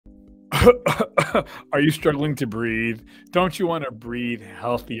Are you struggling to breathe? Don't you want to breathe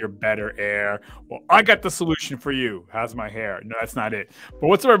healthier, better air? Well, I got the solution for you. How's my hair? No, that's not it. But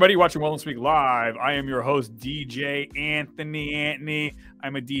what's up, everybody watching Wellness Week Live? I am your host, DJ Anthony.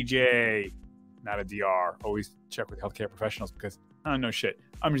 I'm a DJ, not a DR. Always check with healthcare professionals because I don't know shit.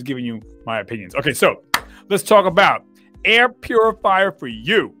 I'm just giving you my opinions. Okay, so let's talk about air purifier for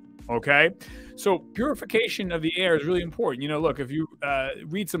you. Okay. So purification of the air is really important. You know, look, if you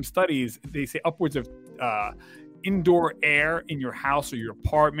read some studies, they say upwards of indoor air in your house or your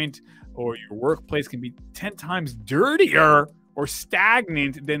apartment or your workplace can be 10 times dirtier or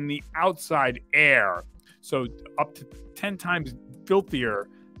stagnant than the outside air. So up to 10 times filthier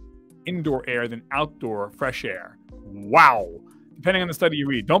indoor air than outdoor fresh air. Wow. Depending on the study you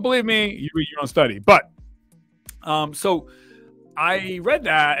read. Don't believe me, you read your own study. But so I read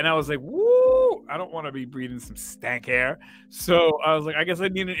that and I was like, woo, I don't want to be breathing some stank air. So I was like, I guess I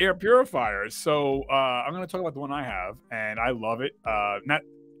need an air purifier. So I'm going to talk about the one I have and I love it.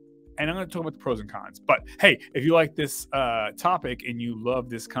 And I'm going to talk about the pros and cons. But hey, if you like this topic and you love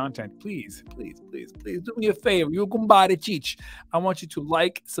this content, please do me a favor. You kumbare chich. I want you to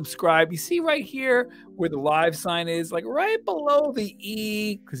like, subscribe. You see right here where the live sign is, like right below the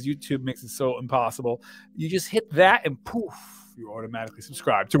E, because YouTube makes it so impossible. You just hit that and poof, you automatically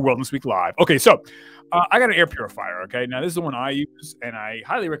subscribe to Wellness Week Live. Okay, so I got an air purifier, okay? Now, this is the one I use, and I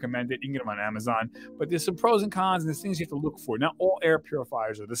highly recommend it. You can get them on Amazon, but there's some pros and cons, and there's things you have to look for. Not all air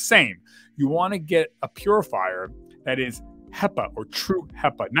purifiers are the same. You want to get a purifier that is HEPA or true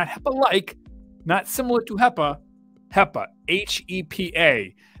HEPA, not HEPA-like, not similar to HEPA, HEPA,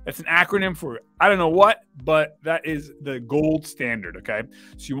 H-E-P-A. That's an acronym for I don't know what, but that is the gold standard, okay?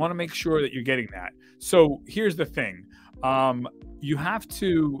 So you want to make sure that you're getting that. So here's the thing. You have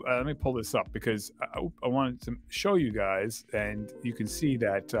to, let me pull this up because I wanted to show you guys and you can see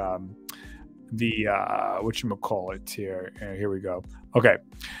that whatchamacallit here. Here we go. Okay.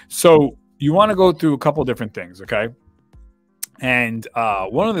 So you want to go through a couple different things. Okay. And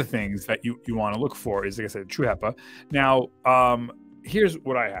one of the things that you want to look for is, like I said, true HEPA. Now, here's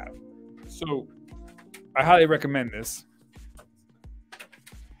what I have. So I highly recommend this.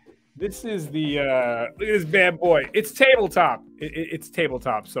 This is the, look at this bad boy. It's tabletop. It's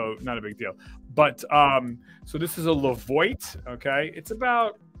tabletop, so not a big deal. But, so this is a Levoit, okay? It's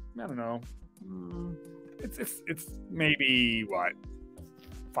about, I don't know, it's maybe, what,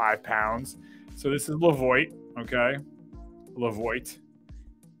 5 pounds. So this is Levoit, okay? Levoit,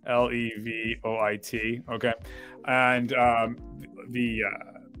 L-E-V-O-I-T, okay? And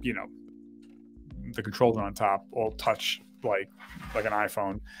you know, the controls on top all touch like an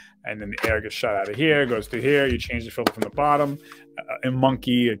iPhone. And then the air gets shot out of here, goes to here. You change the filter from the bottom.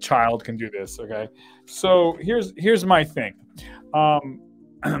 A child can do this, okay? So here's my thing.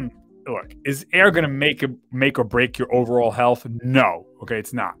 Look, is air going to make or break your overall health? No, okay,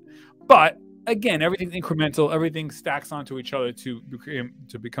 it's not. But again, everything's incremental. Everything stacks onto each other to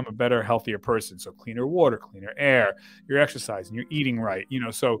become a better, healthier person. So cleaner water, cleaner air, you're exercising, you're eating right, you know.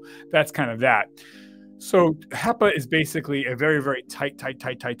 So that's kind of that. So HEPA is basically a very, very tight filter,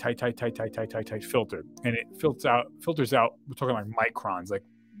 and it filters out. We're talking like microns, like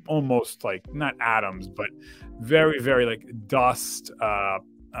almost like not atoms, but very, very like dust,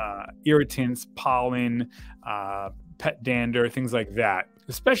 irritants, pollen, pet dander, things like that.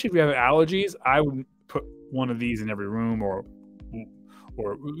 Especially if you have allergies, I would put one of these in every room, or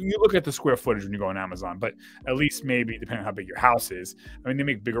you look at the square footage when you go on Amazon, but at least maybe depending on how big your house is. I mean, they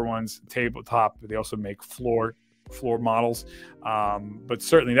make bigger ones, tabletop. They also make floor models. But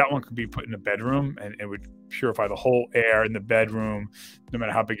certainly that one could be put in a bedroom and it would purify the whole air in the bedroom, no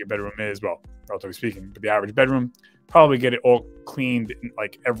matter how big your bedroom is. Well, relatively speaking, but the average bedroom, probably get it all cleaned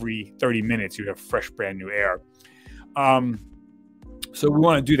like every 30 minutes. You have fresh, brand new air. So we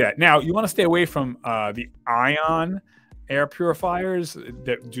want to do that. Now, you want to stay away from the ion air purifiers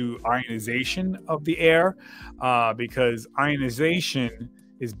that do ionization of the air, because ionization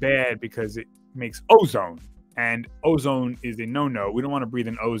is bad because it makes ozone, and ozone is a no-no. We don't want to breathe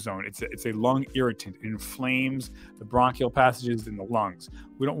in ozone. It's a lung irritant. It inflames the bronchial passages in the lungs.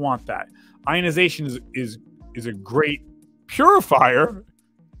 We don't want that. Ionization is a great purifier,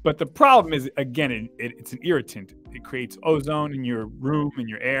 but the problem is, again, it's an irritant. It creates ozone in your room, in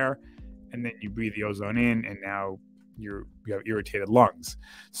your air, and then you breathe the ozone in, and now you have irritated lungs.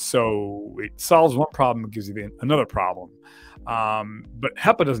 So it solves one problem, it gives you another problem. But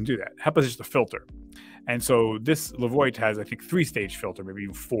HEPA doesn't do that. HEPA is just a filter. And so this Levoit has, I think, 3-stage filter, maybe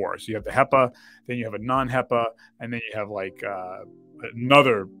even 4. So you have the HEPA, then you have a non-HEPA, and then you have like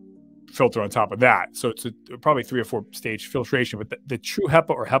another filter on top of that. So it's probably 3 or 4 stage filtration. But the true HEPA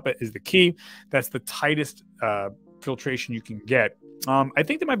or HEPA is the key. That's the tightest filtration you can get. I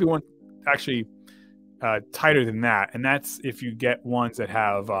think there might be one actually tighter than that, and that's if you get ones that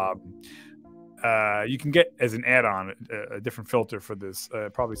have you can get as an add-on a different filter for this,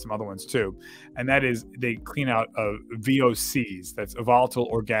 probably some other ones too, and that is they clean out VOCs, that's volatile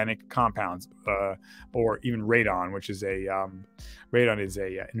organic compounds, or even radon, which is a radon is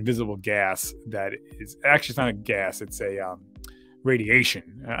a invisible gas that is actually, it's not a gas, it's a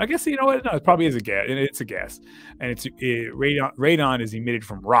radiation. I guess, you know what? No, it probably is a gas. It's a gas, and radon is emitted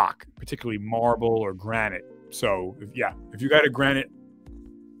from rock, particularly marble or granite. So if you got a granite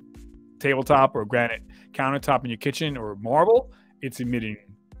tabletop or a granite countertop in your kitchen or marble, it's emitting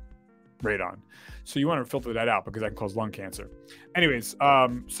radon. So you want to filter that out because that can cause lung cancer. Anyways,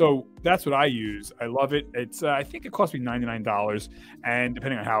 so that's what I use. I love it. It's I think it cost me $99, and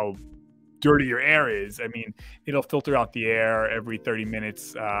depending on how dirty your air is, I mean, it'll filter out the air every 30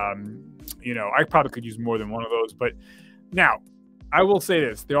 minutes. You know, I probably could use more than one of those. But now, I will say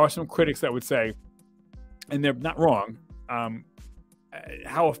this. There are some critics that would say, and they're not wrong,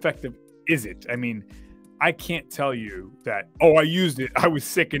 how effective is it? I mean, I can't tell you that, oh, I used it, I was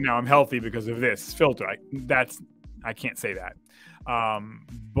sick, and now I'm healthy because of this filter. I can't say that.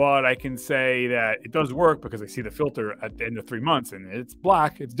 But I can say that it does work because I see the filter at the end of 3 months, and it's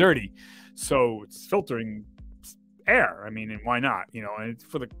black, it's dirty. So it's filtering air. I mean, and why not? You know, and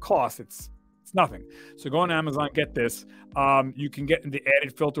for the cost, it's nothing. So go on Amazon, get this. You can get the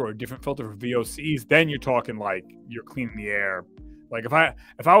added filter or a different filter for VOCs. Then you're talking like you're cleaning the air. Like if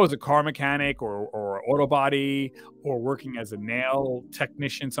I was a car mechanic or auto body or working as a nail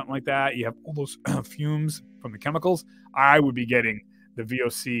technician, something like that, you have all those fumes from the chemicals, I would be getting the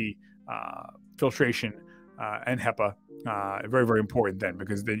VOC filtration and HEPA. Very, very important then,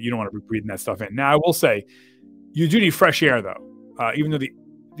 because then you don't want to be breathing that stuff in. Now, I will say, you do need fresh air though, even though the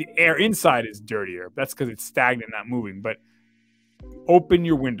air inside is dirtier. That's because it's stagnant, not moving. But open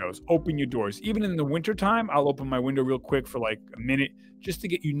your windows, open your doors. Even in the wintertime, I'll open my window real quick for like a minute just to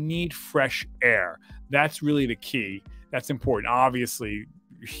get, you need fresh air. That's really the key. That's important. Obviously,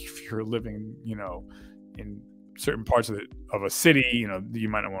 if you're living, you know, in certain parts of a city, you know, you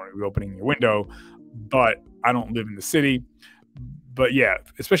might not want to be opening your window, but I don't live in the city. But yeah,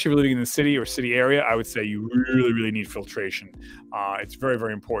 especially if you're living in the city or city area, I would say you really, really need filtration. It's very,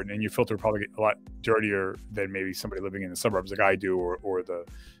 very important. And your filter will probably get a lot dirtier than maybe somebody living in the suburbs like I do, or the,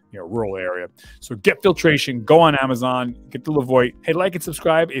 you know, rural area. So get filtration, go on Amazon, get the Levoit. Hey, like and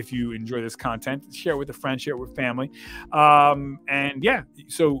subscribe if you enjoy this content. Share it with a friend, share it with family. And yeah,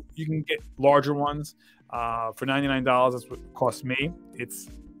 so you can get larger ones for $99. That's what it costs me. It's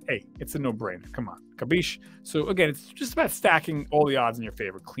a no-brainer. Come on, capiche? So again, it's just about stacking all the odds in your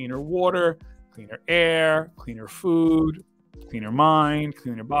favor. Cleaner water, cleaner air, cleaner food, cleaner mind,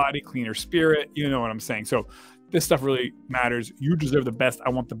 cleaner body, cleaner spirit. You know what I'm saying? So this stuff really matters. You deserve the best. I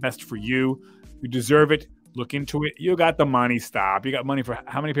want the best for you. You deserve it. Look into it. You got the money. Stop. You got money for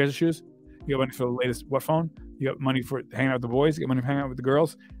how many pairs of shoes? You got money for the latest what phone? You got money for hanging out with the boys? You got money for hanging out with the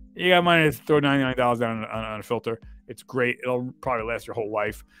girls? You got money to throw $99 down on a filter. It's great. It'll probably last your whole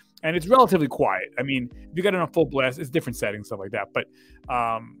life. And it's relatively quiet. I mean, if you got it on full blast, it's different settings, stuff like that. But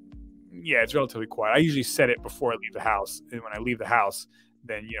yeah, it's relatively quiet. I usually set it before I leave the house. And when I leave the house,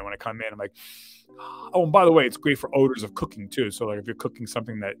 then, you know, when I come in, I'm like, oh, and by the way, it's great for odors of cooking too. So like if you're cooking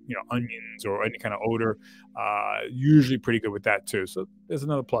something that, you know, onions or any kind of odor, usually pretty good with that too. So there's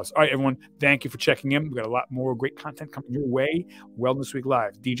another plus. All right, everyone, thank you for checking in. We've got a lot more great content coming your way. Wellness Week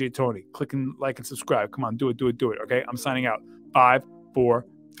Live, DJ Tony. Click and like and subscribe. Come on, do it. Okay, I'm signing out. 5, 4,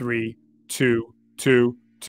 3, 2, 2.